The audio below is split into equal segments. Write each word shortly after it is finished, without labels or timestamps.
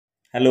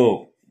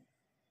Hello,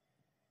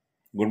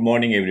 good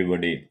morning,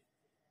 everybody.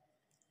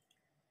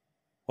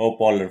 Hope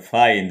all are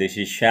fine. This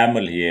is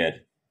Shamal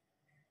here.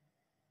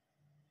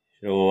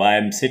 So, I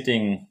am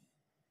sitting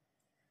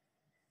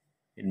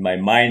in my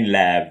mind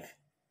lab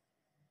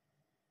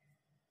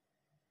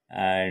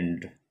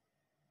and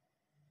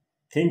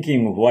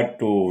thinking what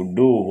to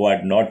do,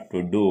 what not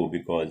to do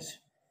because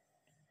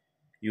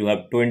you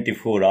have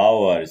 24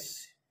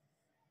 hours.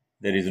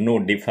 There is no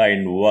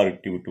defined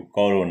work due to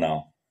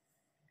Corona.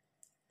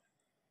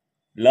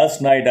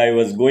 Last night, I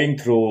was going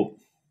through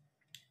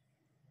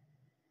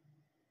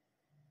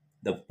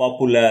the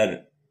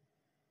popular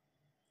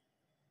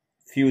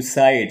few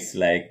sites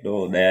like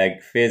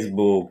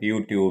Facebook,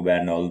 YouTube,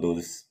 and all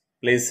those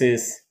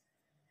places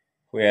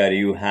where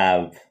you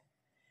have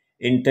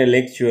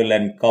intellectual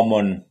and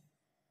common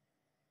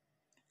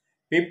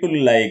people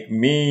like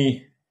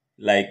me,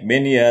 like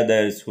many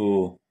others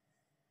who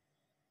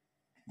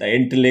the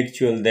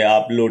intellectual they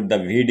upload the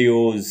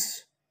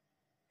videos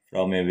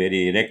from a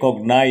very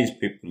recognized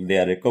people. They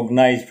are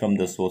recognized from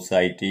the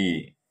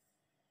society.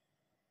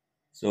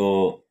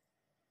 So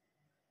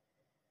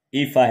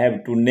if I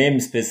have to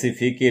name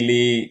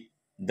specifically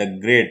the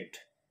great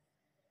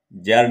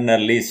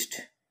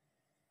journalist,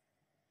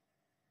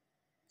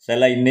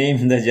 shall I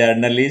name the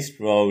journalist?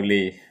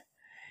 Probably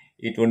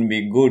it would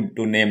be good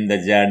to name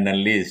the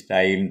journalist.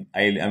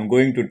 I'm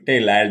going to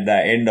tell at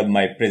the end of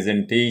my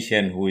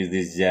presentation who is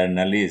this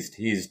journalist.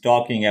 He is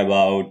talking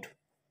about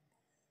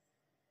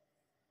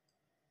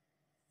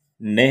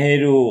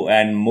Nehru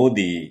and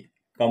Modi.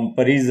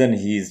 Comparison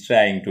he is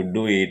trying to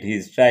do it. He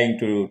is trying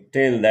to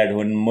tell that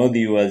when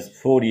Modi was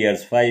 4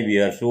 years, 5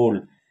 years old,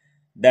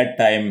 that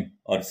time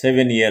or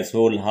 7 years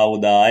old, how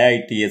the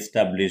IIT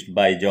established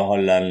by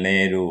Jawaharlal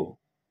Nehru.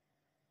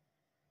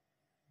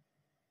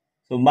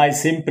 So my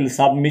simple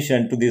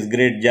submission to this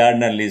great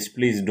journalist,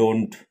 please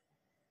don't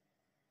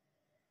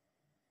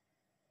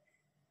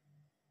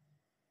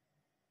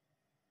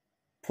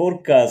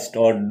forecast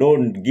or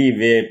don't give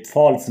a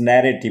false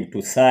narrative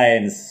to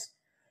science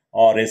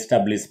or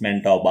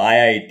establishment of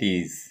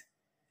IITs.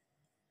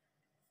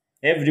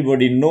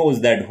 Everybody knows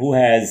that who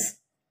has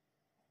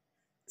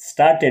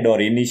started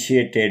or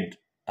initiated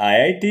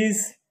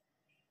IITs.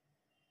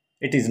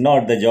 It is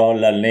not the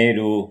Jawaharlal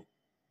Nehru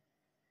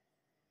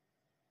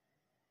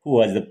who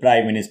was the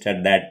prime minister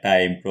at that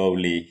time,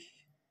 probably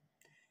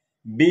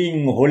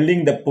being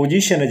holding the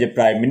position as a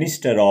prime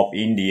minister of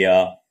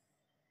India.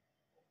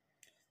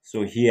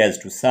 So he has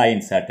to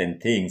sign certain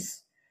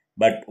things.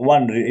 But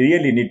one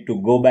really need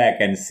to go back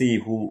and see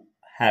who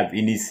have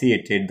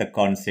initiated the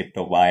concept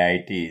of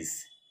IITs.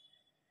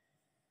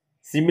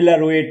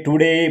 Similar way,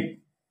 today,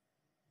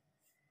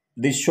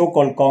 this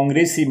so-called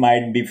Congressy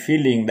might be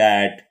feeling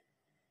that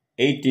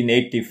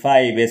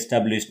 1885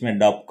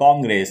 establishment of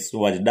Congress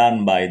was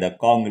done by the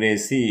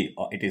Congressy.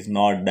 It is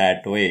not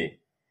that way.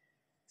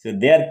 So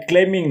they are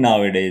claiming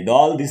nowadays,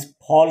 all this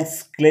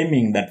false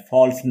claiming, that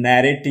false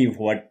narrative,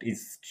 what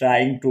is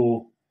trying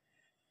to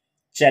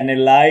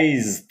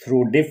channelize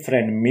through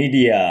different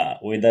media,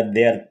 whether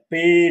they are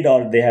paid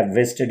or they have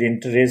vested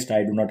interest.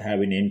 I do not have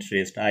any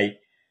interest. I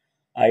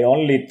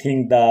only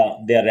think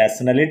their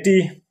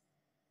rationality,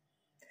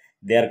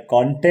 their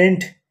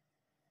content,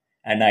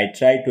 and I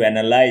try to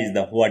analyze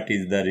the what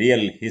is the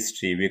real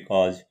history,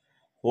 because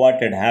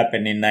what had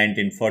happened in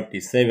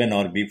 1947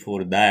 or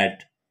before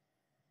that,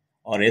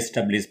 or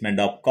establishment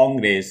of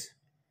Congress,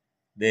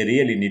 they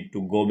really need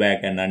to go back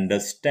and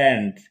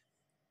understand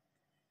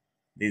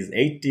this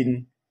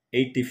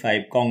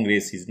 1885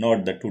 Congress is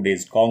not the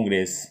today's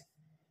Congress.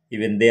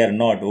 Even they are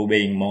not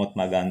obeying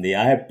Mahatma Gandhi.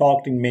 I have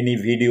talked in many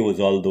videos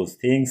all those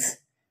things.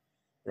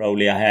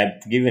 Probably I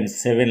have given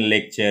 7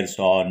 lectures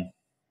on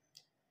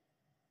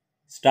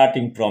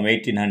starting from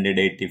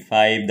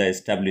 1885, the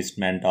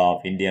establishment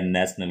of Indian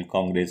National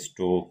Congress,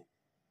 to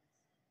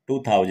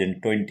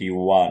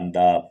 2021,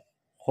 the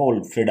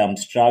whole freedom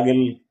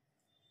struggle.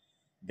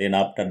 Then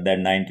after that,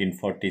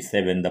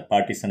 1947, the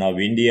partition of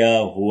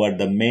India, who are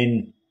the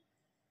main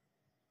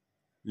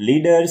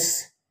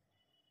leaders.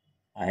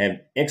 I have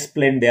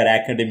explained their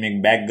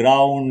academic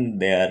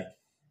background, their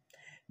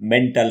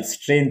mental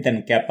strength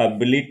and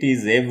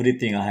capabilities,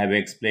 everything I have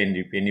explained.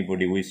 If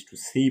anybody wishes to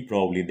see,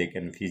 probably they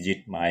can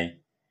visit my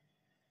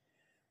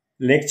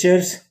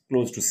lectures,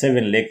 close to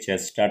 7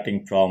 lectures,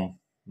 starting from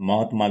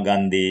Mahatma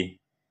Gandhi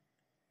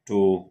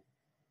to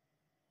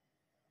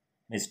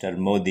Mr.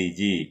 Modi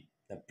ji,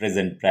 the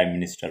present Prime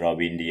Minister of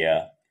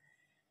India.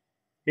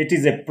 It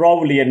is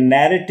probably a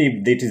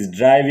narrative that is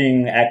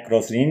driving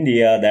across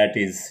India, that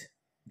is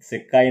it's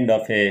a kind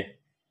of a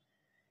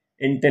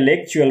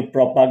intellectual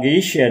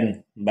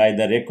propagation by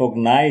the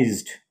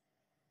recognized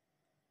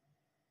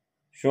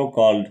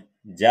so-called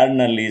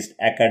journalists,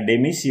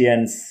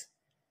 academicians,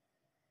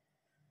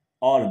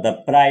 or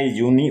the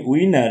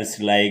winners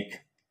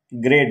like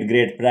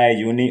great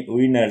prize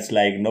winners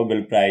like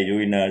Nobel Prize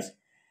winners.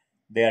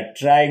 They are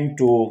trying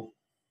to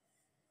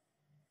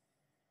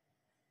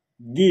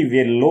give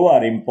a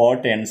lower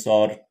importance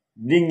or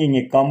bringing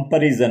a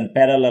comparison,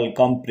 parallel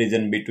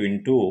comparison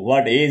between two.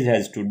 What age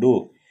has to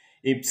do?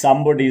 If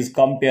somebody is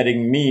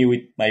comparing me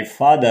with my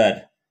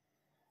father,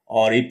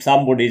 or if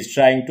somebody is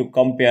trying to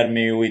compare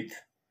me with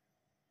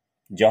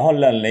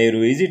Jawaharlal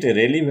Nehru, is it a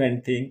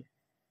relevant thing?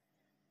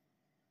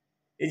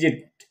 Is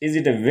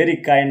it a very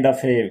kind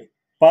of a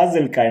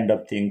puzzle kind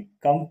of thing?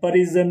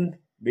 Comparison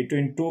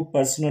between two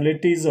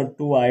personalities or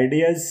two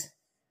ideas?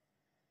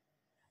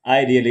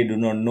 I really do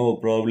not know.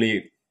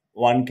 Probably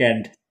one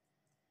can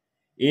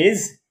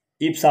is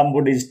if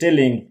somebody is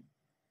telling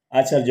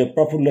Acharya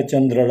Prafulla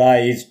Chandra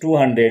Rai is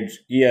 200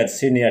 years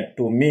senior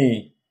to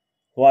me,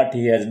 what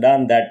he has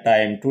done that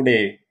time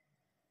today,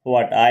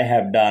 what I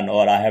have done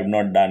or I have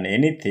not done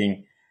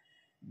anything,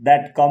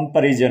 that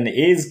comparison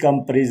is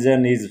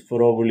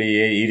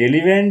probably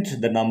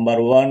irrelevant. The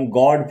number one,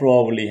 God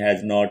probably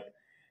has not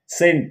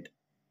sent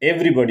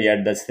everybody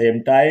at the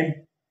same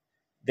time.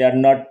 They are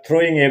not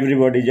throwing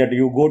everybody that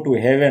you go to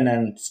heaven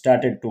and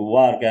started to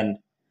work and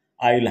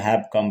I will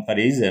have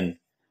comparison.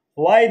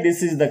 Why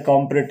this is the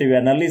comparative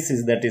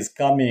analysis that is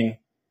coming,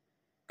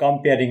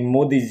 comparing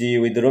Modi ji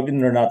with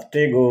Rabindranath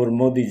Tagore,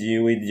 Modi ji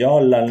with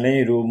Jawaharlal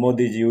Nehru,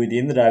 Modi ji with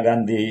Indira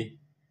Gandhi.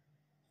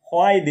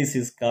 Why this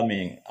is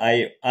coming?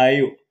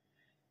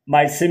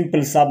 My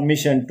simple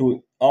submission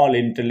to all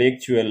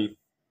intellectual,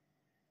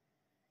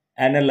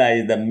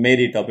 analyze the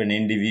merit of an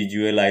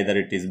individual, either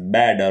it is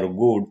bad or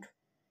good.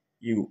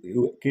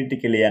 You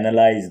critically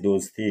analyze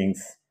those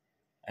things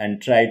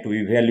and try to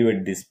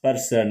evaluate this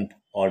person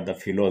or the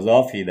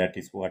philosophy. That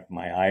is what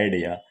my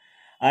idea.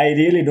 I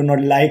really do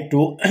not like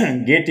to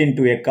get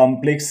into a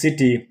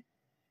complexity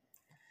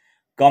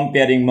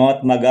comparing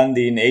Mahatma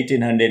Gandhi in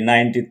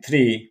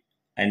 1893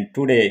 and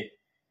today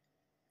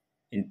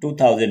in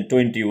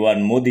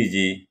 2021 Modi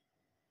ji.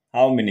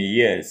 How many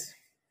years?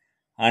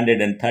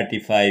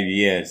 135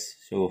 years.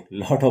 So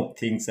lot of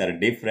things are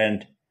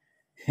different.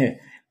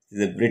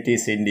 The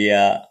British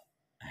India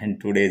and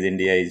today's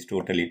India is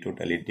totally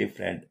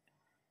different.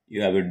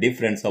 You have a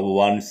difference of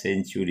 1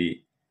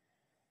 century.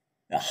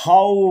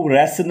 How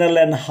rational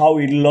and how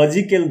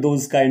illogical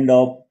those kind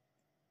of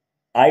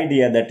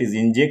idea that is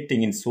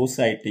injecting in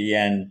society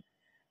and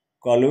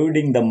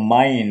colluding the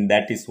mind,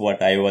 that is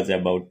what I was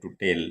about to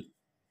tell.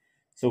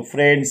 So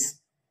friends,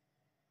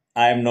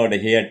 I am not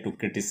here to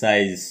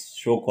criticize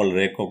so-called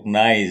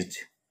recognized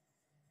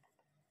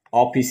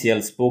official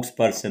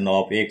spokesperson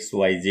of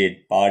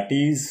XYZ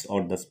parties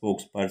or the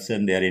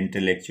spokesperson. They are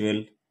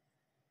intellectual.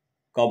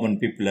 Common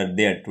people are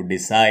there to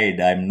decide.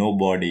 I'm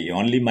nobody.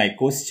 Only my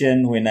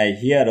question, when I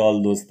hear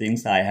all those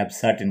things, I have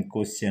certain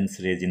questions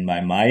raised in my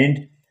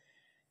mind.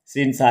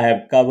 Since I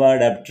have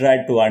covered, I've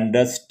tried to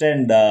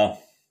understand the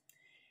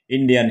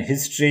Indian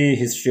history,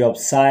 history of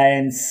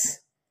science.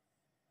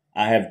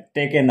 I have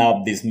taken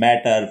up this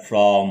matter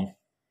from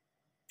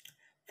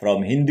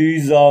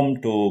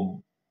Hinduism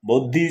to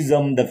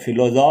Buddhism, the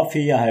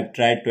philosophy. I have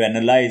tried to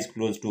analyze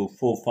close to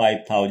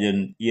 4-5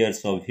 thousand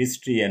years of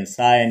history and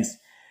science.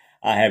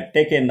 I have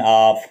taken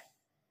up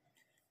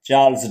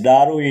Charles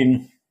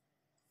Darwin,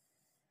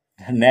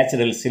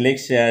 natural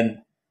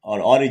selection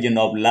or origin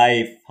of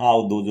life,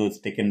 how those was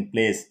taken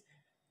place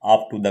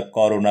up to the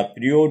corona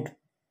period,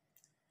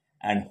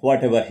 and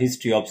whatever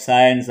history of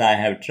science. I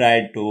have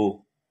tried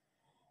to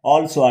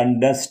also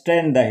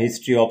understand the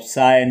history of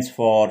science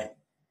for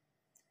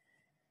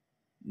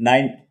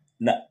nine,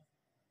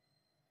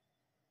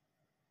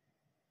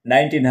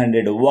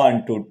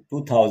 1901 to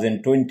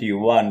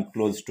 2021,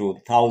 close to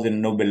 1,000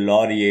 Nobel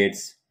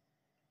laureates,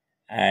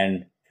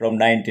 and from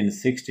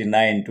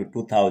 1969 to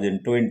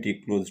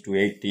 2020, close to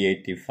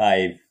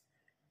 85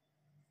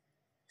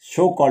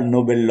 so-called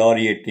Nobel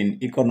laureate in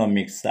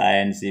economic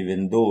science,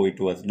 even though it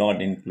was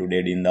not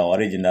included in the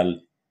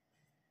original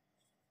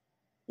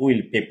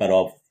will paper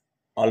of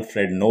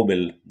Alfred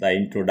Nobel, the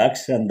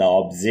introduction, the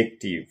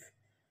objective.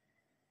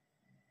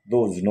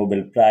 Those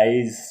Nobel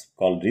Prize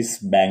called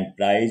Risk Bank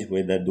Prize,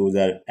 whether those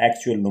are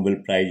actual Nobel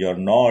Prize or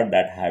not,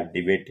 that I have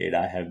debated.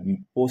 I have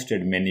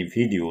posted many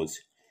videos.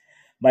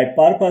 My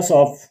purpose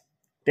of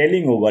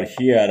telling over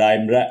here,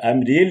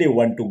 I'm really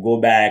want to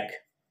go back.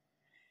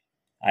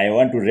 I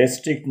want to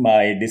restrict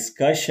my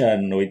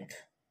discussion with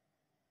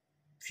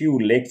few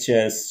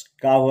lectures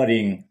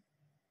covering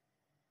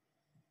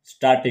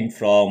starting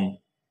from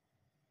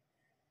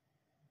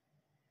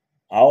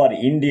our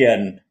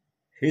Indian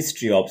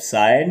history of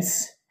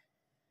science.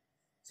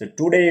 So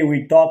today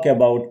we talk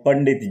about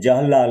Pandit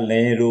Jawaharlal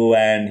Nehru,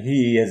 and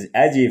he is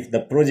as if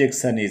the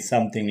projection is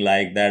something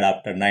like that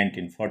after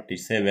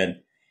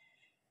 1947.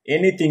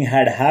 Anything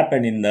had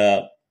happened in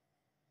the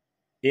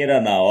era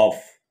now of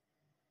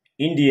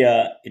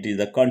India, it is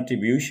the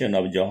contribution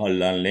of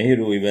Jawaharlal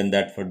Nehru, even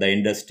that for the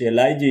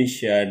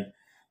industrialization,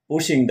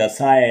 pushing the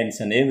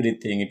science and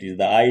everything, it is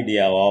the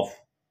idea of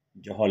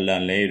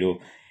Jawaharlal Nehru.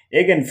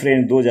 Again,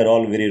 friends, those are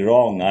all very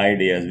wrong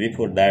ideas.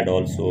 Before that,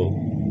 also,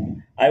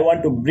 I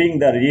want to bring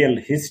the real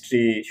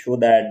history so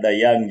that the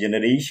young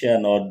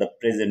generation or the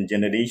present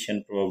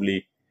generation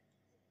probably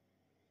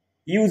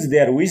use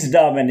their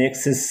wisdom and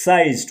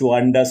exercise to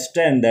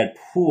understand that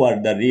who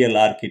are the real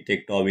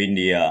architect of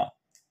India.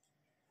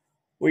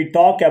 We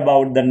talk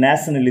about the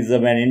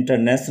nationalism and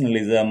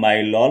internationalism.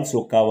 I'll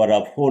also cover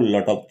a whole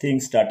lot of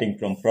things starting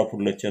from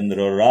Prafulla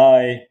Chandra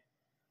Rai,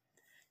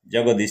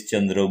 Jagadish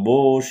Chandra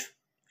Bose,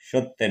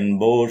 Satyen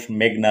Bose,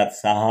 Meghnad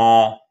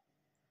Saha,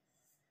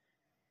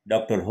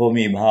 Dr.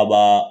 Homi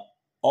Bhabha,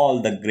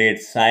 all the great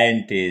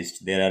scientists.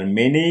 There are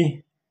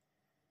many.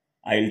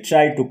 I'll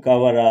try to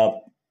cover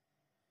up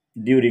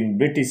during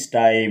British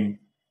time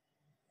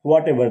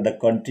whatever the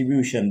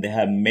contribution they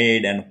have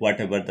made and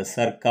whatever the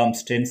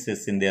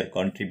circumstances in their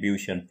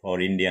contribution for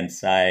Indian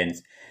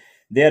science.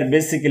 They are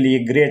basically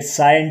a great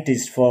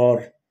scientist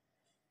for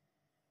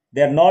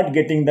they are not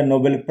getting the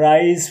Nobel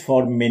Prize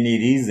for many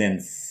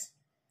reasons.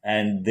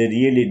 And they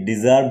really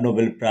deserve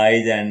Nobel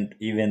Prize, and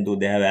even though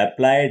they have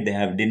applied, they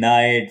have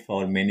denied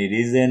for many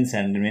reasons,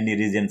 and many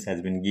reasons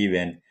has been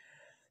given.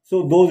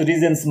 So those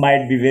reasons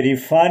might be very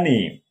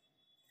funny,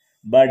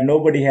 but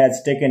nobody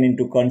has taken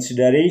into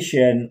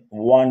consideration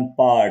one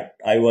part.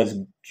 I was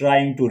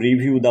trying to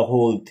review the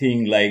whole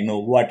thing, like,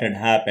 what had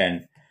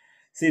happened.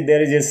 See,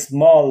 there is a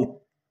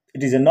small,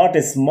 it is not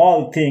a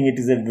small thing, it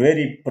is a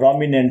very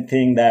prominent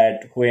thing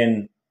that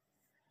when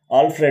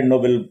Alfred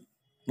Nobel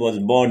was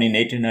born in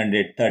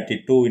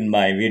 1832, in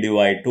my video,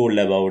 I told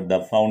about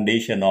the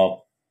foundation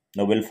of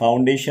Nobel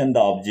Foundation,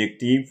 the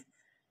objective,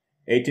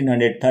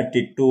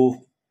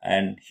 1832,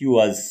 and he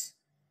was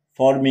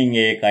forming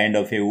a kind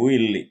of a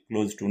will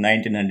close to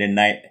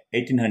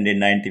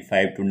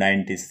 1895 to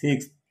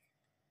 96.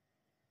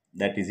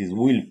 That is his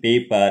will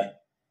paper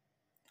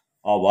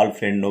of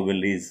Alfred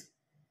Nobel is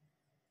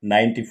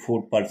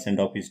 94%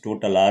 of his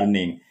total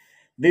earning.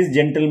 This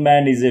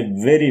gentleman is a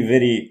very,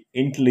 very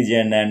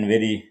intelligent and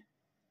very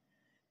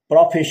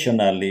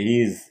professional.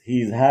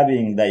 He's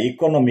having the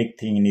economic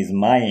thing in his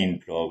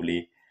mind,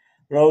 probably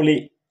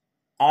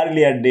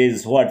earlier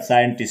days what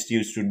scientists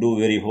used to do,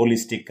 very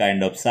holistic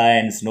kind of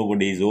science.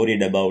 Nobody is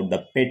worried about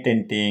the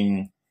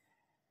patenting,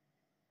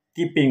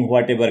 keeping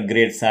whatever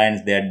great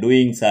science they are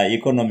doing. So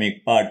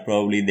economic part,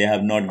 probably they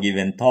have not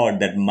given thought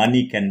that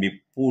money can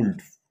be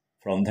pulled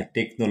from the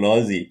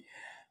technology.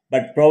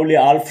 But probably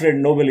Alfred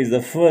Nobel is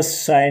the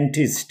first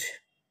scientist.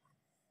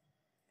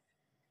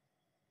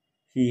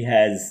 He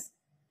has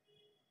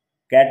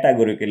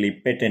categorically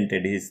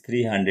patented his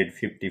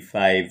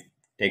 355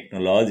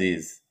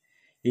 technologies.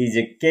 He is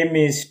a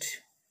chemist,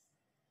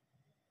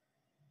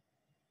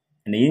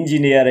 an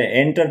engineer,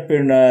 an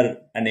entrepreneur,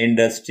 an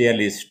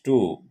industrialist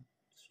too.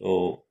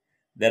 So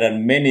there are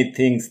many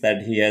things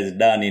that he has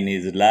done in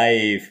his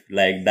life,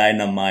 like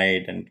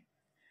dynamite and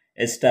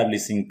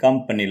establishing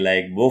company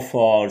like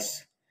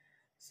Bofors.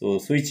 So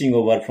switching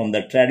over from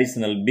the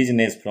traditional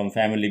business, from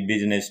family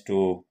business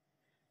to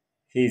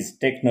his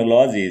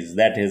technologies,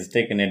 that has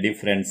taken a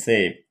different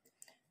shape.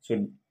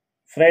 So,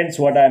 friends,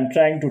 what I'm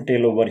trying to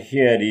tell over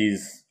here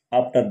is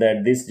after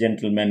that, this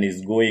gentleman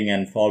is going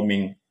and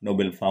forming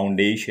Nobel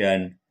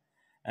Foundation,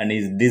 and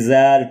his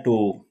desire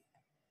to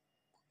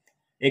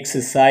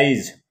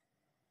exercise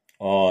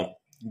or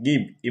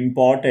give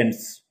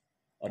importance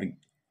or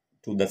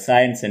to the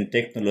science and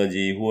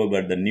technology,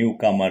 whoever the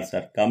newcomers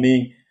are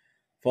coming,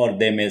 for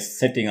them is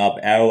setting up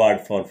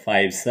award for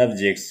 5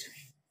 subjects,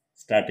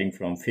 starting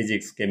from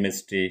physics,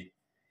 chemistry,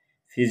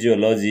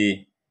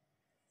 physiology,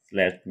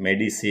 slash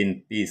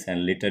medicine, peace,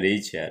 and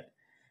literature.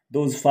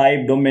 Those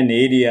 5 domain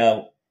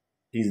area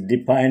is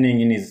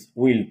defining in his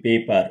will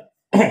paper.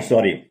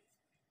 Sorry,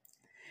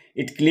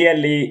 it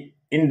clearly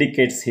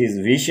indicates his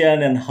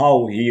vision and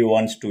how he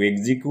wants to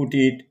execute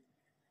it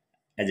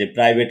as a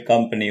private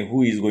company.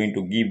 Who is going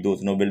to give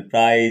those Nobel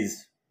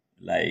Prize,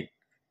 like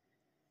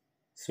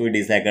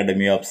Swedish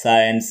Academy of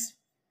Science,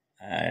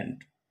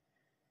 and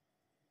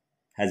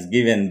has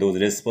given those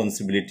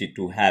responsibility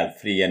to have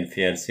free and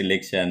fair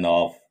selection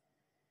of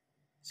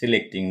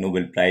selecting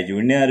Nobel Prize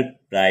winner,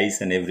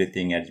 prize, and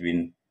everything has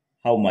been,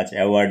 how much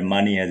award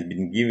money has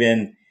been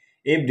given,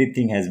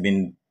 everything has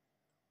been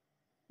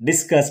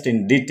discussed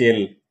in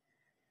detail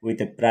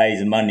with a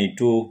prize money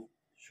too.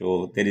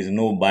 So there is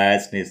no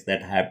biasness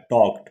that I have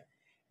talked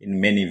in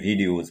many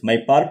videos. My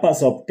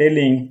purpose of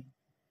telling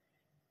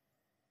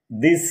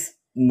this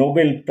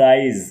Nobel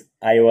Prize,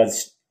 I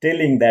was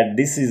telling that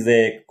this is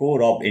a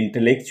core of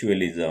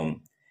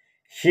intellectualism.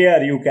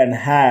 Here you can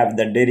have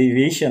the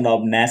derivation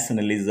of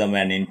nationalism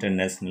and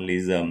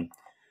internationalism.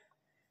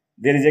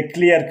 There is a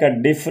clear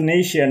cut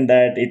definition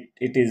that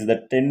it is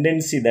the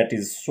tendency that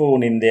is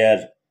shown in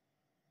their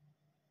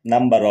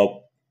number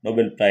of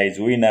Nobel Prize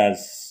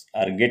winners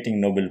are getting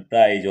Nobel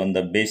Prize on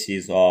the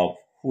basis of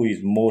who is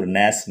more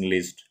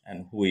nationalist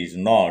and who is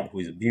not,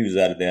 whose views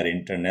are there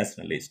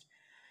internationalist.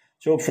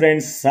 So,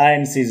 friends,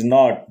 science is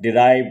not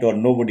derived, or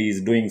nobody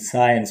is doing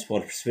science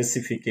for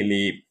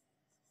specifically.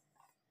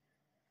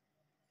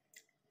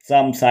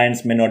 Some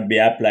science may not be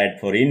applied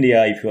for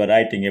India. If you are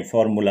writing a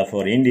formula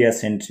for India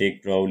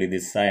centric, probably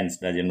this science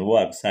doesn't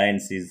work.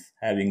 Science is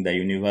having the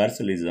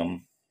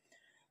universalism.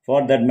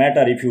 For that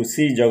matter, if you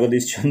see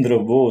Jagadish Chandra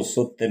Bose,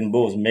 Satyen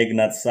Bose,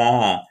 Meghnad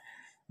Saha,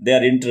 They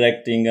are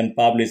interacting and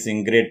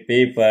publishing great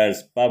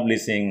papers,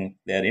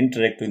 they are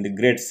interacting with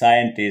great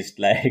scientists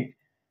like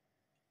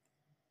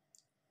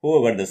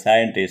whoever the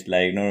scientists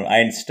like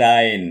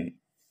Einstein,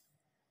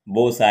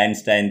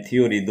 Bose-Einstein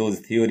theory. Those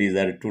theories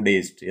are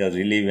today still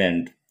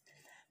relevant.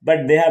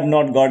 But they have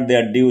not got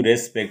their due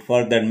respect.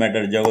 For that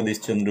matter,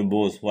 Jagadish Chandra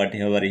Bose,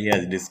 whatever he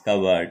has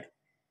discovered,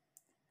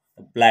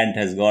 the plant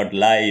has got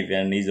life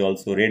and is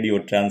also radio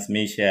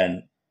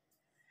transmission.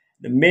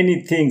 The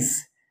many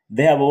things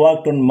they have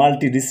worked on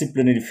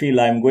multidisciplinary field.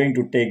 I'm going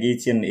to take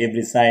each and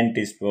every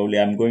scientist probably.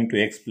 I'm going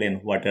to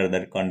explain what are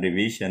their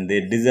contribution.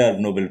 They deserve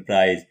Nobel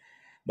Prize.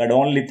 But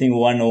only thing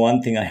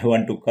one thing I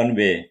want to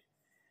convey: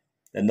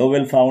 the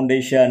Nobel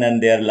Foundation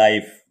and their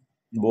life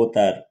both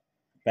are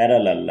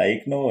parallel.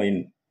 Like no,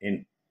 in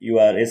you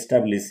are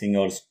establishing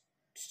or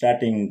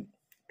starting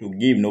to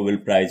give Nobel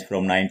Prize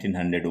from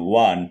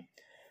 1901,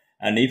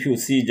 and if you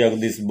see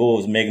Jagdish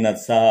Bose, Meghnad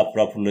Saha,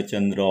 Prafulla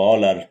Chandra,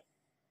 all are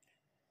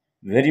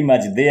very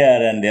much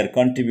there, and their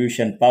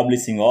contribution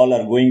publishing all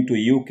are going to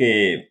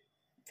UK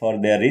for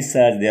their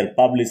research. They are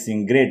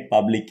publishing great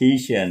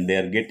publication. They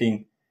are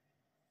getting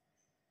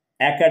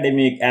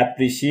academic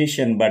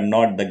appreciation, but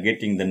not the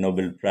getting the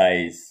Nobel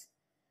Prize.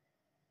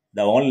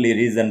 The only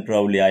reason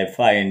probably I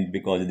find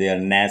because they are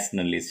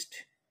nationalist.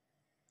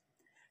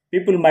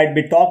 People might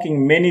be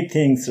talking many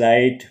things,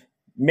 right?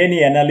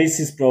 Many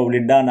analysis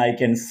probably done. I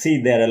can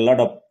see there are a lot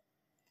of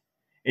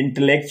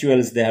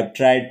intellectuals. They have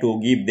tried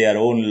to give their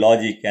own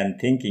logic and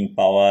thinking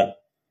power.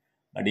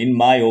 But in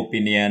my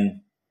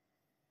opinion,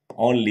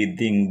 only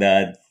thing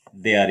that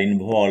they are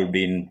involved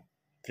in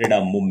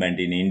freedom movement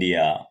in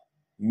India.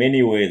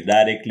 Many ways,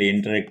 directly,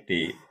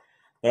 indirectly.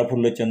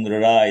 Prafulla Chandra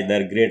Rai,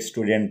 their great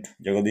student,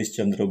 Jagadish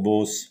Chandra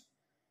Bose,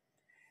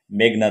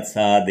 Meghnad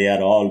Saha, they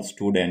are all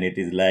student. It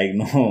is like,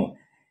 no,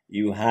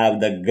 you have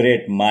the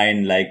great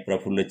mind like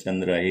Prafulla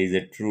Chandra. He is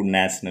a true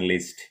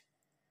nationalist.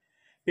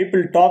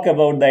 People talk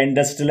about the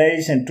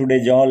industrialization.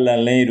 Today,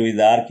 Jawaharlal Nehru is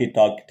the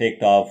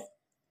architect of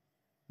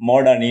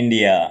modern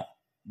India.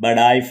 But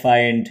I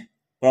find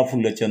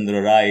Prafulla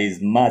Chandra Rai is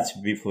much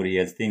before he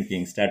has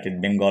thinking,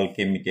 started Bengal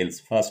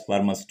Chemicals, first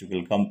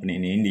pharmaceutical company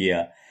in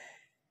India.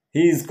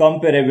 He is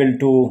comparable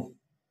to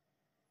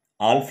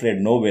Alfred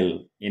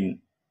Nobel in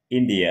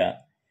India.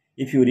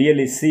 If you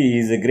really see, he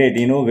is a great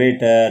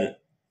innovator,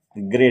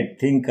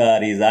 great thinker.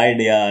 His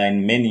idea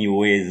in many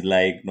ways,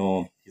 like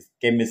his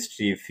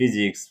chemistry,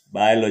 physics,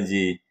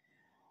 biology,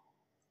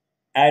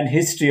 and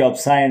history of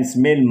science,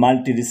 main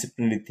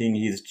multidisciplinary thing.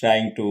 He is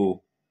trying to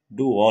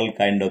do all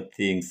kind of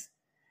things,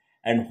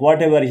 and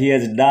whatever he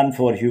has done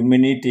for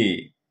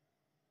humanity,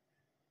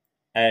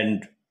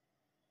 and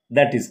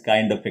that is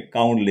kind of a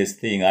countless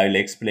thing. I will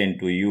explain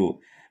to you.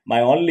 My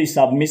only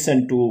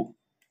submission to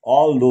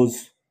all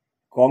those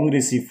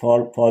Congressy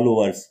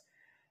followers,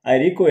 I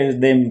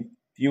request them,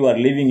 you are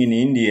living in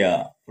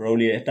India,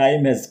 probably a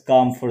time has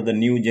come for the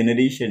new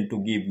generation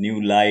to give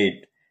new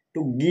light,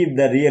 to give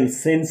the real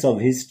sense of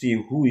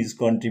history, who is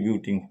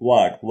contributing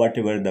what,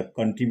 whatever the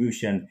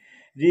contribution,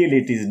 really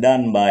it is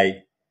done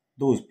by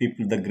those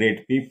people, the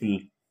great people,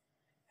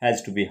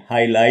 has to be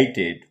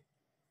highlighted.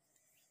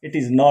 It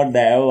is not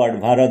the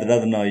award Bharat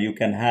Ratna. You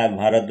can have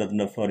Bharat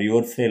Ratna for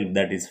yourself,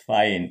 that is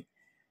fine.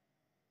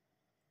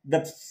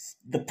 That's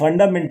the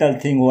fundamental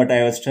thing what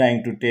I was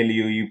trying to tell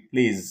you. You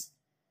please,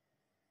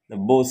 the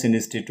Bose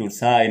Institute,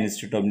 Saha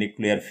Institute of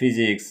Nuclear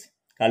Physics,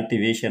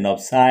 cultivation of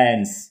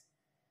science,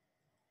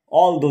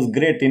 all those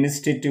great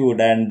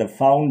institute and the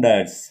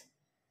founders,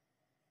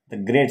 the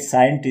great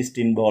scientist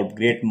involved,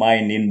 great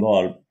mind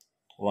involved,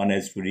 one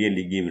has to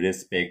really give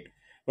respect.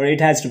 But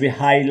it has to be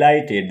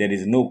highlighted. There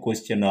is no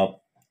question of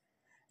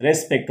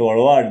respect or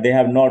award. They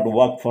have not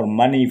worked for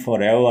money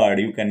for award.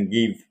 You can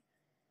give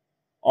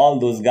all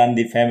those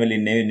Gandhi family,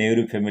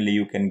 Nehru family,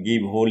 you can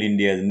give whole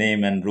India's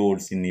name and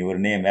roads in your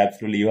name.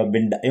 Absolutely, you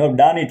have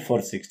done it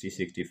for 60,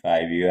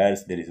 65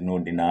 years. There is no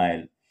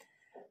denial.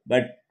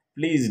 But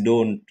please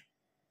don't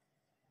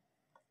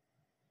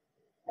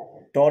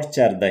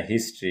torture the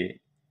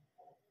history.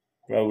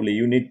 Probably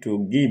you need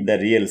to give the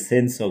real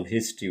sense of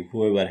history.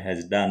 Whoever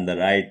has done the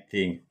right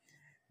thing,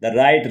 the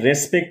right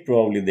respect,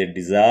 probably they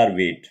deserve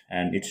it,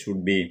 and it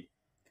should be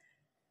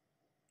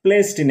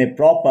placed in a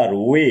proper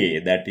way.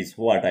 That is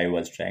what I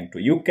was trying to.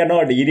 You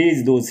cannot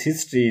erase those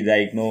histories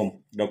like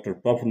no Dr.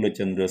 Prafulla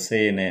Chandra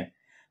Sen,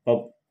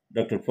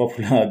 Dr.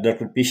 Prafulla,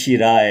 Dr. Pishi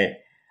Rai,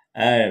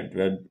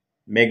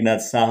 Meghnad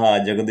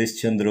Saha,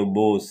 Jagadish Chandra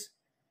Bose,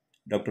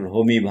 Dr.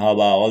 Homi Bhabha,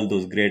 all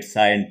those great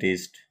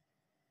scientists,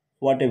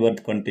 whatever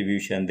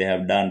contribution they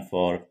have done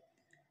for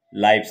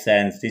life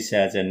science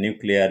research and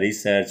nuclear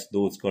research,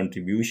 those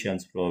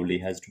contributions probably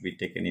has to be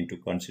taken into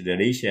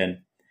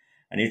consideration,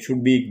 and it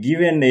should be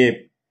given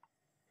a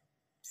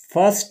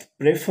first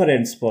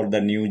preference for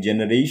the new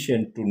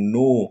generation to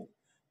know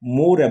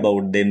more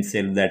about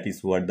themselves. That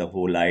is what the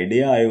whole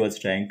idea I was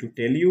trying to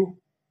tell you.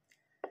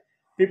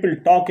 People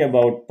talk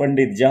about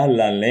Pandit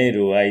Jawaharlal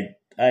Nehru.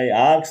 I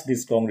ask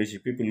this Congress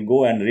people,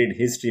 go and read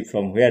history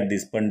from where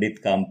this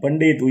Pandit come.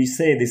 Pandit, we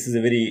say this is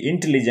a very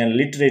intelligent,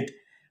 literate,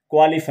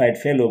 qualified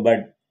fellow,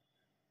 but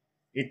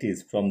It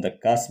is from the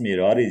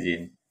Kashmir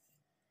origin.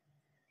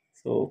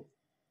 So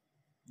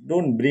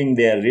don't bring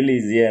their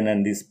religion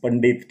and this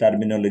Pandit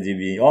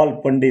terminology.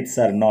 All Pandits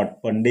are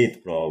not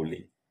Pandit,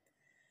 probably.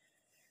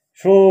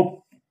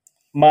 So,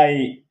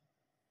 my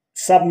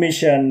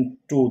submission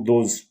to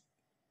those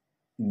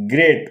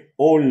great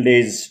old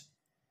age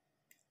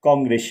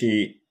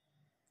Congressi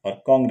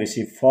or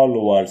Congressi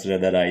followers,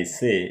 rather, I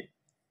say,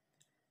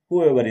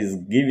 whoever is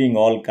giving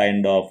all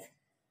kind of,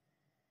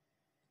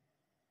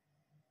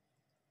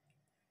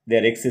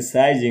 they're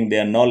exercising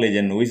their knowledge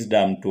and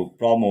wisdom to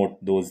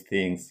promote those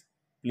things.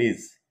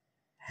 Please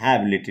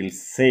have little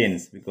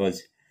sense,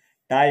 because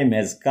time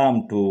has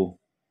come to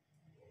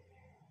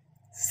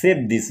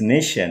save this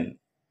nation.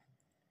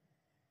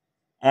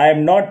 I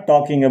am not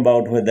talking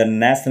about whether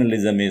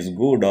nationalism is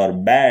good or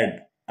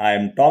bad. I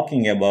am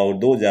talking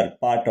about those are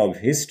part of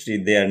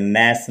history. They are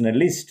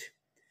nationalist.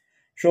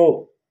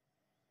 So,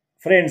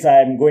 friends,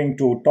 I am going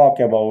to talk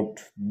about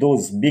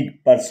those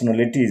big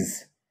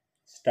personalities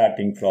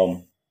starting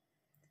from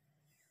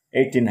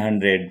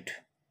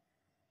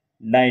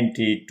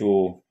 1890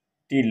 to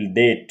till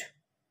date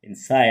in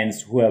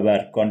science who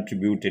have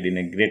contributed in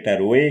a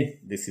greater way.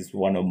 This is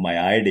one of my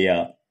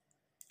idea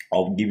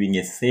of giving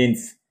a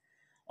sense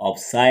of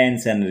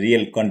science and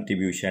real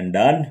contribution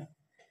done.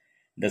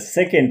 The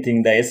second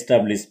thing, the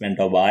establishment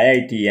of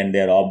IIT and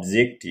their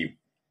objective.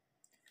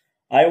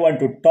 I want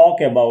to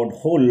talk about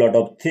whole lot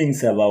of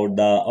things about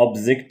the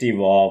objective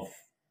of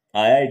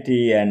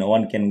IIT, and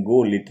one can go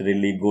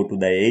literally go to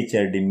the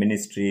HRD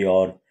ministry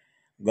or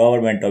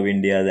government of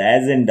India's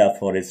agenda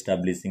for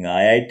establishing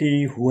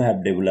IIT, who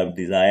have developed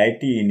this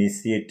IIT,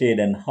 initiated,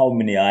 and how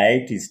many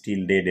IITs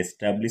till date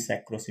established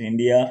across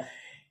India,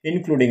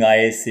 including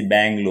ISC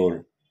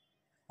Bangalore.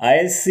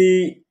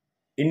 ISC,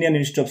 Indian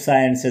Institute of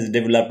Science, has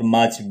developed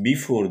much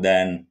before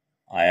than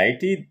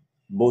IIT.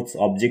 Both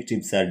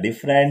objectives are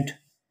different.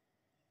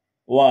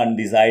 One,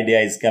 this idea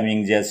is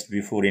coming just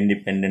before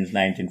independence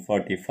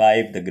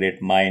 1945. The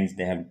great minds,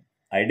 they have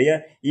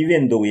idea.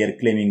 Even though we are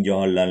claiming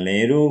Jawaharlal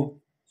Nehru,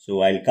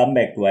 so I'll come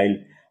back to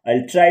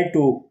I'll try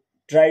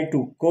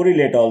to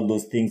correlate all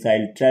those things.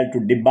 I'll try to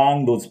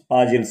debunk those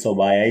puzzles of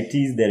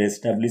IITs, their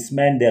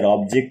establishment, their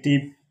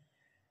objective,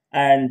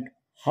 and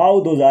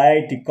how those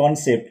IIT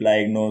concept,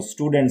 like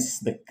students,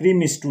 the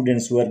creamy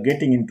students who are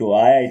getting into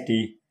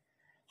IIT,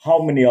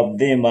 how many of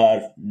them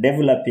are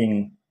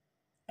developing,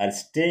 are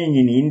staying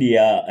in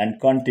India and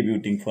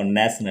contributing for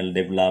national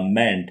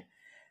development.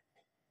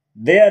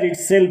 There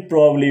itself,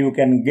 probably you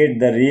can get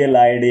the real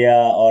idea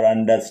or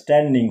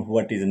understanding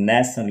what is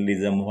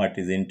nationalism, what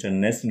is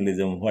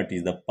internationalism, what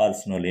is the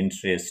personal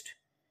interest.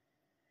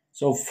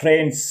 So,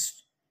 friends,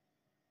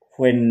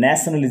 when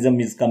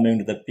nationalism is coming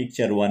to the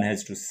picture, one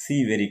has to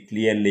see very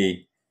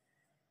clearly.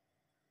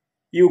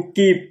 You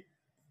keep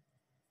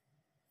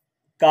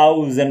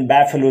cows and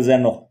buffaloes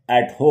and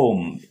at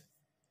home.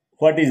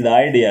 What is the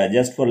idea?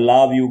 Just for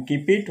love you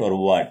keep it, or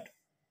what?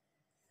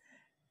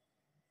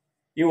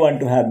 You want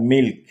to have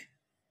milk.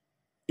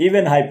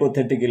 Even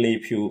hypothetically,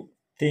 if you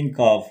think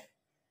of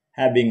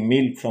having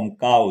milk from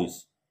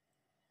cows,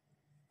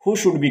 who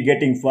should be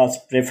getting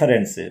first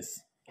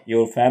preferences?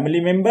 Your family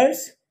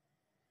members?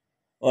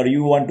 Or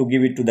you want to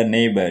give it to the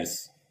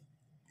neighbors?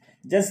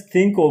 Just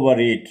think over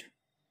it.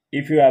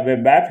 If you have a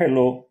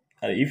buffalo,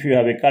 or if you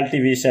have a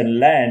cultivation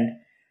land,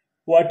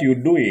 what you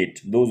do it?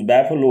 Those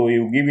buffalo,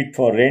 you give it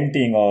for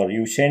renting, or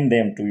you send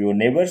them to your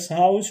neighbor's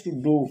house to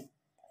do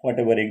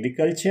whatever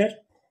agriculture.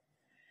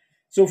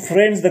 So,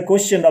 friends, the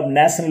question of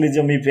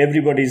nationalism, if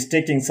everybody is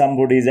taking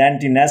somebody is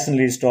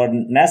anti-nationalist or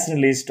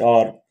nationalist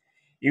or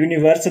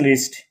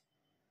universalist,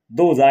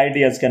 those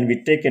ideas can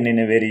be taken in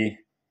a very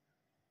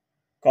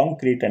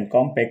concrete and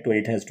compact way.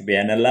 It has to be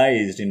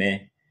analyzed in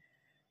a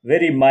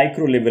very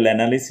micro level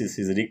analysis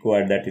is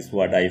required. That is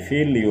what I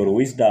feel. Your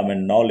wisdom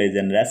and knowledge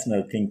and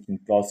rational thinking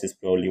process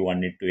probably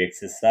one need to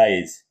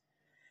exercise.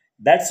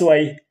 That's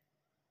why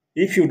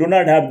if you do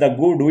not have the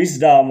good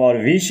wisdom or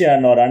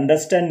vision or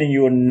understanding,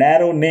 your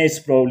narrowness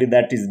probably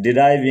that is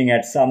deriving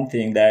at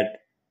something that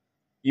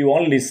you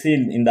only see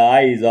in the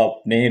eyes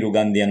of Nehru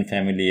Gandhian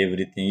family,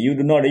 everything. You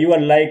do not, you are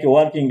like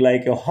working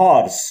like a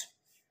horse.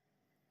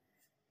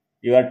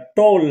 You are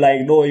told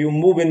like, no, you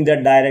move in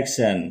that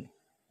direction,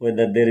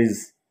 whether there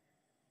is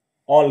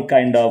all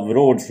kind of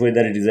roads,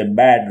 whether it is a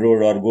bad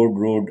road or good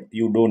road,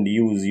 you don't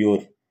use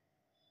your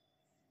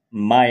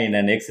mind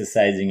and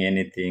exercising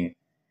anything.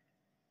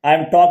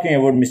 I'm talking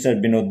about Mr.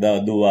 Binod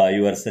Dua.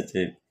 You are such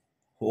a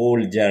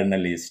old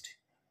journalist.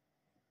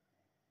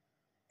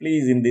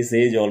 Please, in this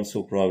age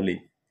also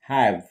probably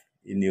have,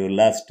 in your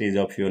last stage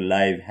of your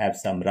life, have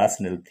some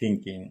rational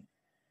thinking.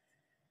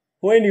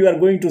 When you are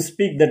going to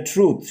speak the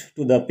truth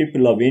to the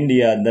people of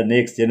India, the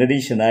next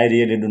generation, I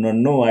really do not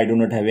know. I do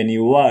not have any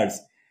words.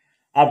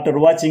 After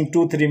watching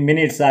 2-3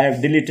 minutes, I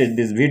have deleted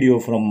this video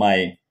from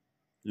my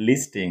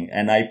listing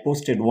and I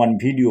posted one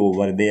video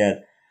over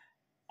there.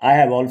 I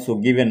have also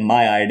given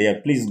my idea.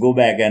 Please go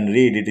back and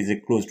read. It is a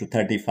close to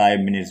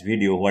 35 minutes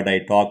video what I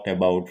talked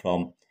about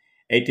from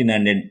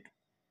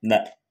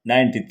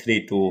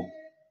 1893 to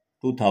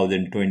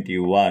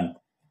 2021.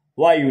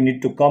 Why you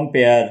need to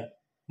compare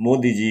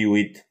Modi ji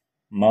with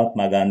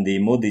Mahatma Gandhi,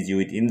 Modi ji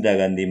with Indira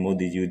Gandhi,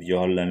 Modi ji with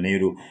Jawaharlal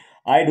Nehru?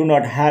 I do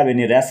not have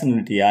any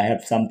rationality. I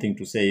have something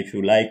to say. If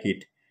you like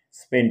it,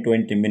 spend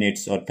 20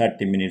 minutes or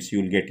 30 minutes,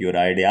 you'll get your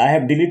idea. I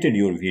have deleted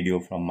your video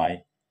from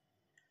my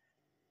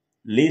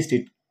list.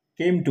 It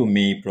came to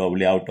me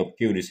probably out of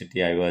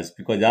curiosity. I was,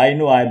 because I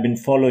know I've been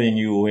following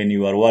you when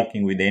you are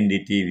working with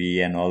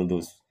NDTV and all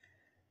those.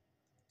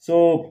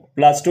 So,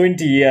 plus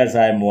 20 years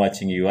I am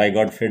watching you. I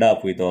got fed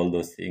up with all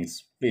those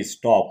things. Please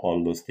stop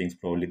all those things.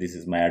 Probably this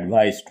is my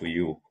advice to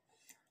you.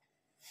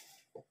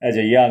 As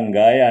a young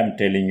guy, I'm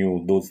telling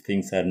you, those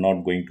things are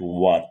not going to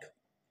work.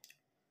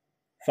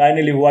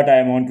 Finally, what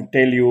I want to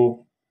tell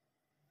you,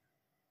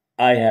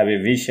 I have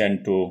a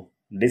vision to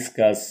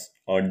discuss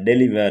or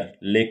deliver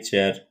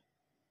lecture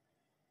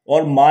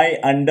or my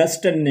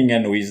understanding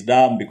and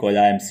wisdom, because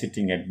I am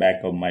sitting at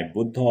back of my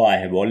Buddha. I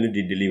have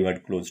already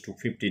delivered close to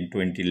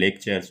 15-20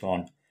 lectures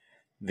on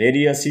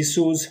various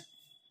issues,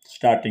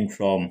 starting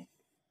from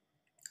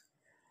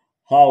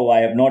how I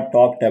have not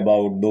talked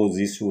about those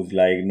issues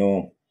like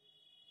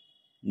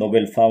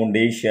Nobel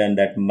Foundation,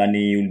 that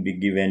money will be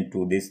given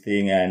to this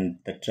thing, and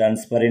the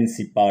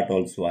transparency part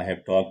also I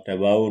have talked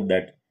about,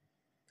 that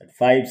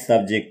five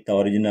subject, the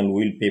original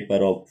will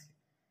paper of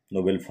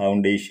Nobel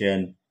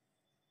Foundation.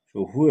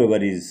 So whoever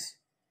is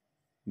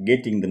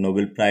getting the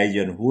Nobel Prize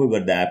and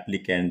whoever the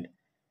applicant,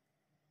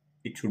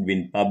 it should be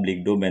in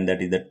public domain.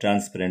 That is the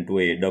transparent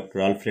way.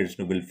 Dr. Alfred's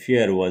Nobel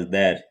fear was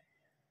there.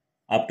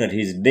 After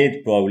his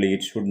death, probably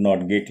it should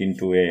not get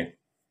into a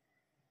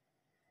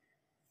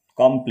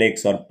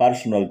complex or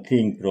personal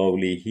thing.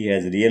 Probably he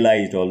has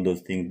realized all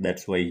those things.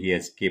 That's why he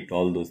has kept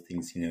all those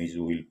things in his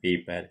will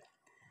paper.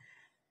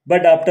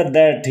 But after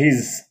that,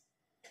 his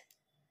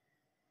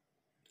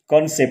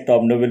concept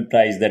of Nobel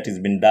Prize that has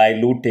been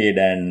diluted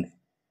and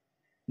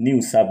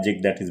new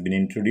subject that has been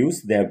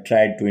introduced. They have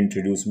tried to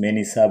introduce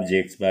many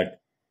subjects, but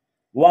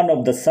one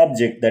of the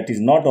subject that is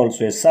not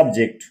also a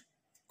subject,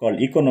 called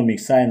economic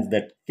science,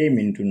 that came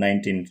into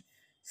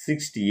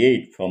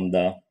 1968 from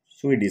the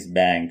Swedish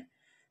bank.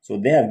 So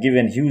they have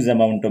given huge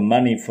amount of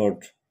money for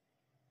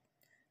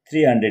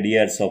 300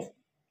 years of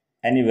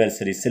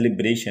anniversary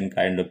celebration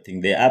kind of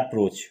thing. They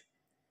approach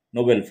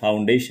Nobel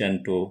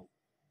Foundation to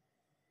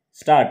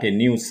start a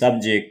new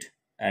subject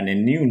and a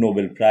new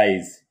Nobel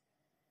Prize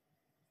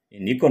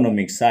in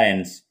economic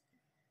science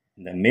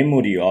in the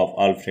memory of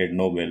Alfred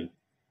Nobel.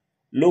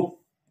 Look,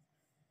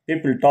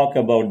 people talk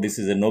about this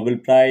is a Nobel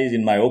Prize.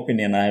 In my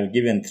opinion, I have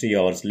given 3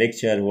 hours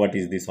lecture. What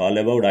is this all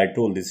about? I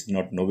told this is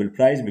not Nobel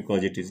Prize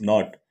because it is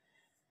not.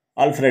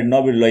 Alfred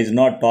Nobel is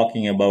not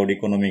talking about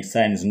economic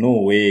science.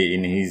 No way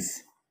in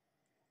his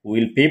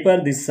will paper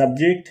this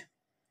subject.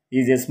 He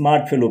is a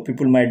smart fellow.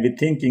 People might be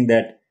thinking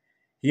that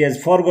he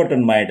has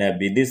forgotten, might have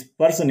been. This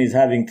person is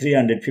having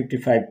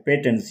 355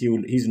 patents.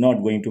 He's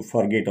not going to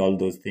forget all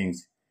those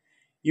things.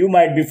 You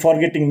might be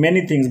forgetting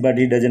many things, but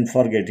he doesn't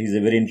forget. He's a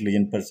very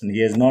intelligent person.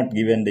 He has not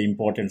given the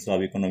importance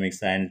of economic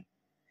science.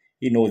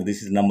 He knows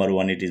this is number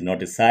one. It is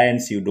not a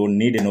science. You don't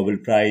need a Nobel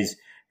Prize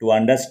to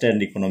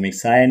understand economic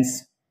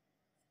science.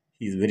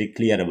 He's very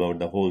clear about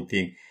the whole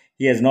thing.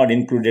 He has not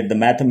included the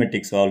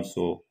mathematics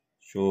also.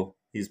 So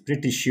he's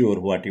pretty sure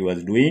what he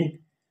was doing.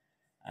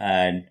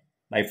 And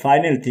my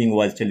final thing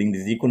was telling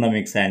this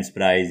economic science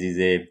prize is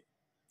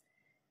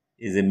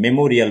a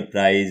memorial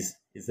prize,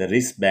 is a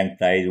wristband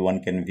prize.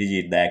 One can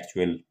visit the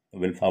actual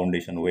Nobel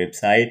Foundation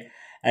website.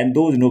 And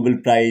those Nobel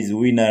Prize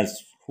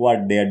winners,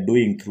 what they are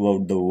doing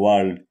throughout the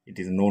world, it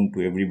is known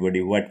to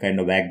everybody. What kind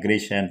of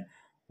aggression,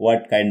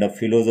 what kind of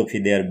philosophy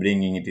they are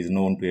bringing, it is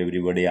known to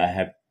everybody. I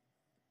have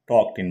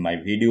talked in my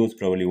videos,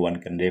 probably one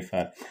can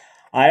refer.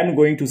 I am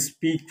going to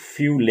speak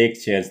few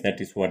lectures. That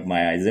is what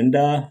my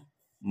agenda,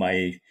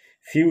 my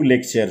few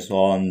lectures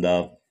on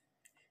the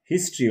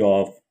history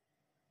of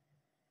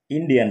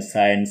Indian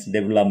science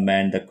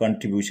development, the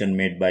contribution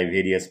made by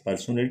various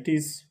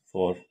personalities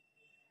for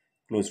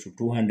close to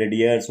 200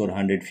 years or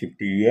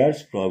 150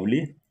 years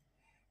probably.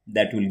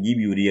 That will give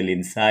you real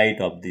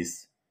insight of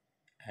this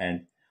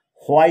and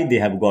why they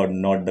have got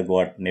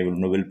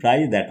Nobel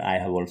Prize, that I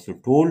have also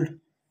told,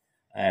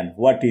 and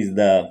what is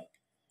the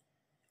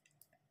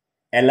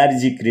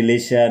allergic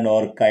relation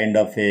or kind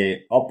of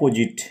a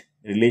opposite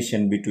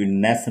relation between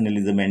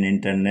nationalism and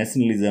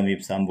internationalism.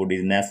 If somebody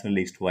is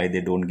nationalist, why they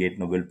don't get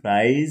Nobel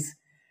Prize,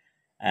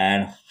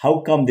 and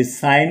how come the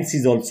science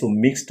is also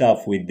mixed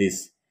up with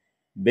this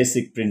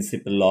basic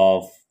principle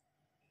of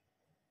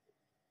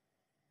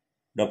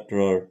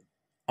Dr.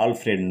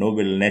 Alfred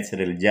Nobel,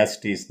 natural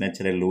justice,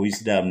 natural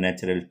wisdom,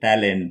 natural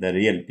talent. The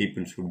real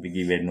people should be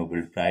given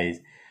Nobel Prize.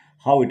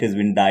 How it has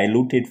been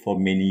diluted for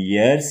many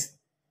years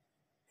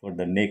for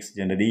the next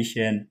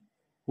generation,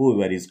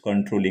 whoever is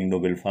controlling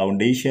Nobel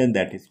Foundation.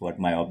 That is what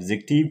my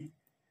objective.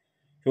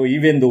 So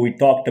even though we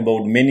talked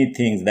about many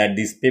things, that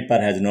this paper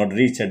has not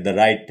reached at the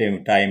right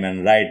time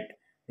and right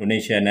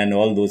donation and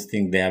all those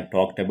things they have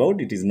talked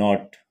about, it is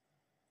not,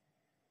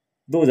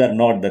 those are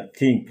not the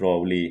thing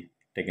probably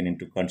taken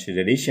into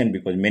consideration,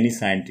 because many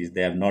scientists,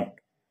 they have not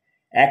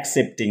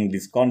accepting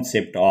this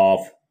concept of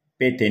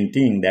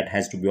patenting that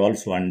has to be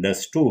also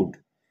understood.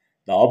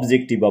 The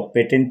objective of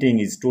patenting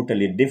is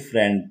totally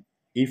different.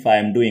 If I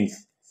am doing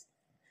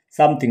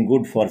something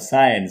good for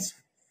science,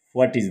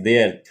 what is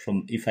there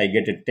from if I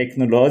get a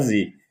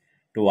technology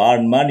to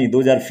earn money?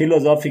 Those are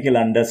philosophical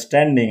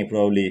understanding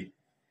probably.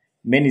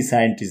 Many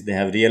scientists they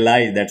have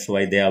realized that's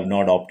why they have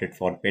not opted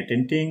for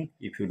patenting.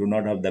 If you do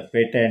not have the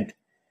patent,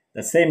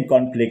 the same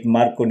conflict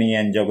Marconi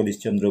and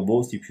Jagadish Chandra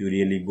Bose, if you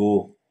really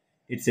go,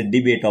 it's a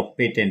debate of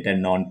patent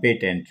and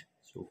non-patent.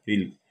 So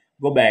we'll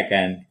go back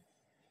and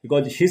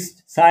because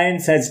his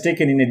science has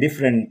taken in a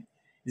different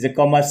is a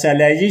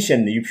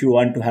commercialization. If you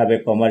want to have a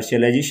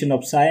commercialization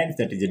of science,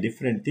 that is a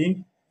different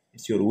thing.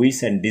 It's your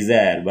wish and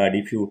desire. But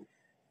if you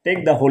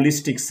take the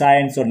holistic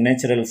science or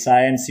natural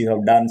science, you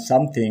have done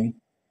something.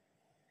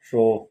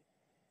 So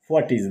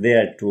what is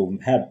there to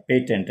have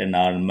patent and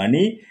earn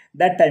money?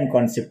 That time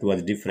concept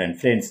was different.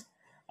 Friends,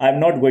 I'm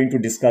not going to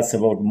discuss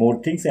about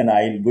more things and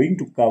I'm going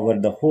to cover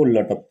the whole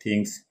lot of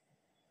things.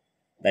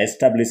 The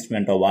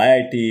establishment of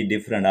IIT,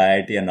 different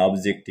IIT and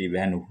objective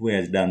and who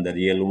has done the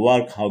real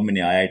work, how many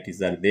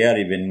IITs are there,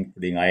 even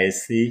including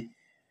ISC,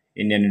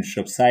 Indian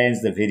Institute of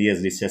Science, the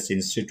various research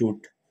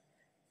institute.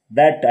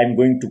 That I'm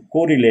going to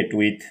correlate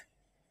with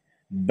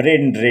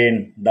brain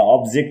drain, the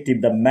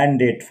objective, the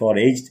mandate for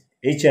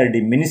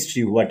HRD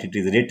ministry, what it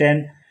is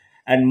written.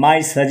 And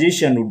my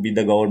suggestion would be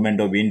the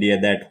government of India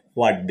that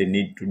what they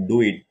need to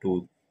do it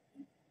to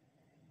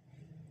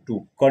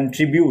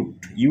contribute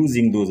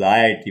using those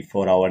IIT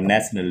for our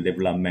national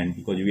development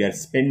because we are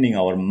spending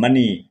our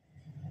money,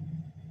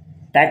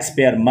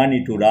 taxpayer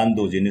money to run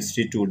those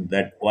institutes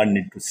that one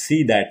need to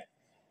see that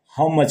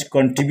how much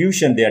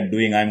contribution they are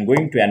doing. I'm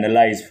going to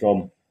analyze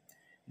from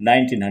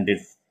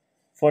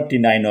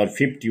 1949 or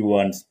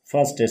 51,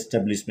 first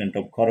establishment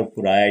of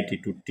Kharagpur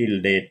IIT to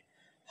till date,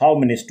 how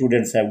many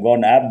students have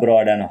gone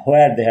abroad and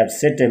where they have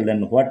settled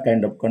and what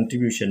kind of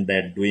contribution they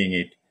are doing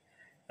it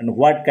and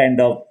what kind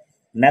of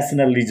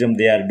nationalism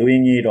they are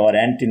doing it or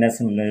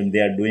anti-nationalism they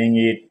are doing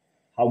it,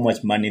 how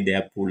much money they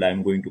have pulled.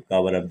 I'm going to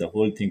cover up the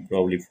whole thing,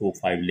 probably 4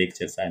 5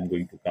 lectures. I'm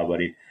going to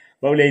cover it.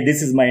 Probably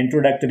this is my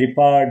introductory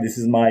part. This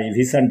is my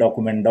vision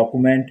document,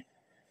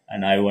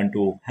 and I want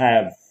to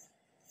have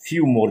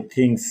few more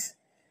things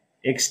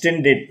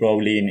extended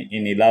probably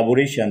in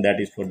elaboration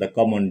that is for the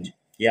common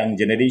young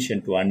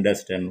generation to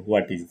understand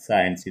what is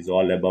science is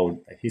all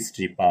about, the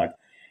history part.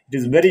 It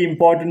is very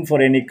important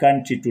for any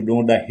country to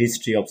know the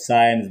history of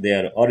science,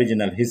 their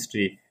original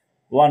history.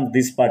 Once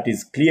this part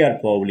is clear,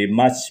 probably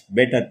much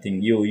better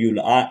thing. You'll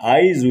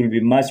eyes will be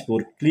much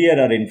more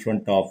clearer in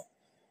front of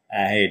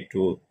ahead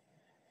to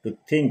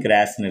think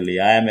rationally.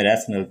 I am a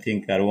rational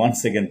thinker.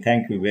 Once again,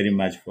 thank you very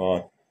much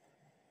for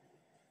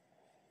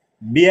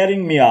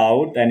bearing me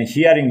out and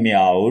hearing me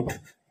out.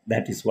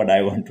 That is what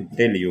I want to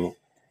tell you.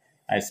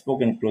 I've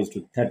spoken close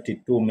to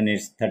 32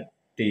 minutes,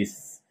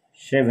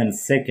 37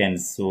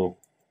 seconds. So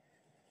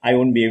I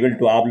won't be able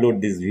to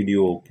upload this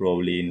video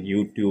probably in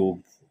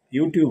YouTube.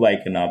 YouTube I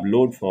can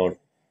upload for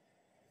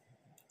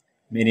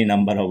many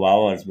number of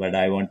hours, but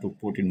I want to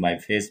put in my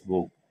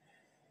Facebook.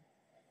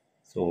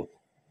 So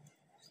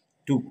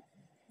to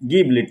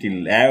give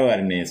little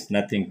awareness,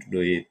 nothing to do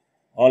it.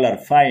 All are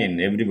fine.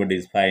 Everybody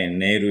is fine.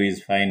 Nehru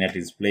is fine at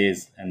his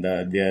place, and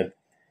their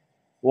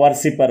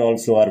worshipper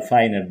also are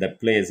fine at the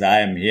place.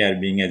 I am here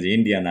being as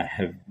Indian. I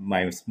have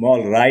my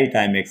small right.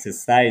 I am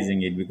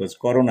exercising it because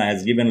Corona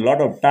has given a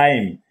lot of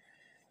time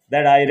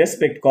that I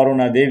respect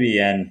Corona Devi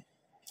and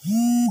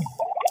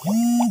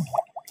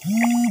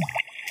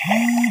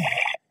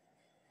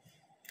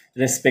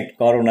respect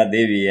Corona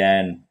Devi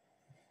and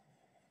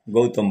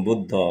Gautam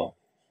Buddha.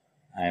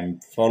 I am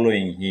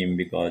following him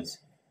because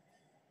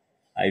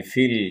I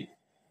feel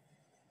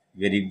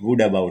very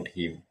good about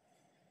him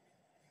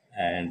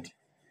and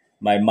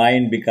my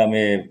mind become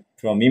a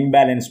from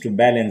imbalance to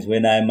balance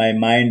when my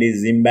mind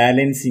is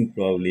imbalancing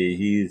probably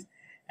he is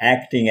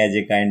acting as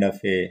a kind of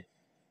a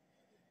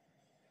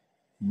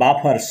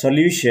buffer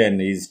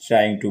solution is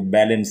trying to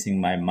balancing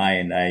my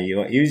mind. I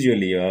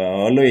usually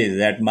always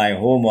at my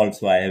home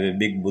also I have a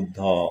big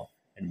Buddha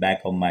at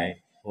back of my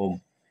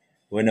home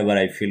whenever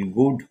I feel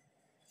good,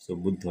 so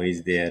Buddha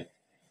is there.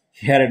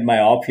 Here at my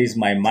office,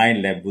 my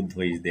MindLab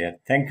Buddha is there.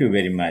 Thank you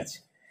very much.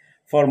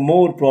 For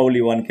more,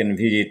 probably one can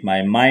visit my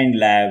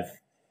MindLab,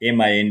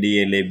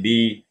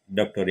 MindLab,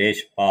 Dr.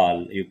 H.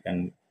 Pal. You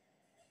can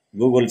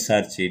Google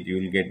search it. You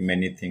will get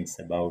many things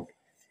about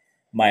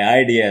my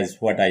ideas,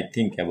 what I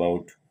think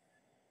about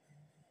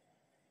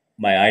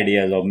my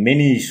ideas of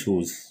many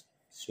issues.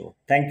 So,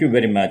 thank you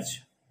very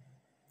much.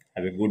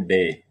 Have a good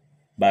day.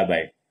 Bye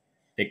bye.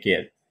 Take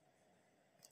care.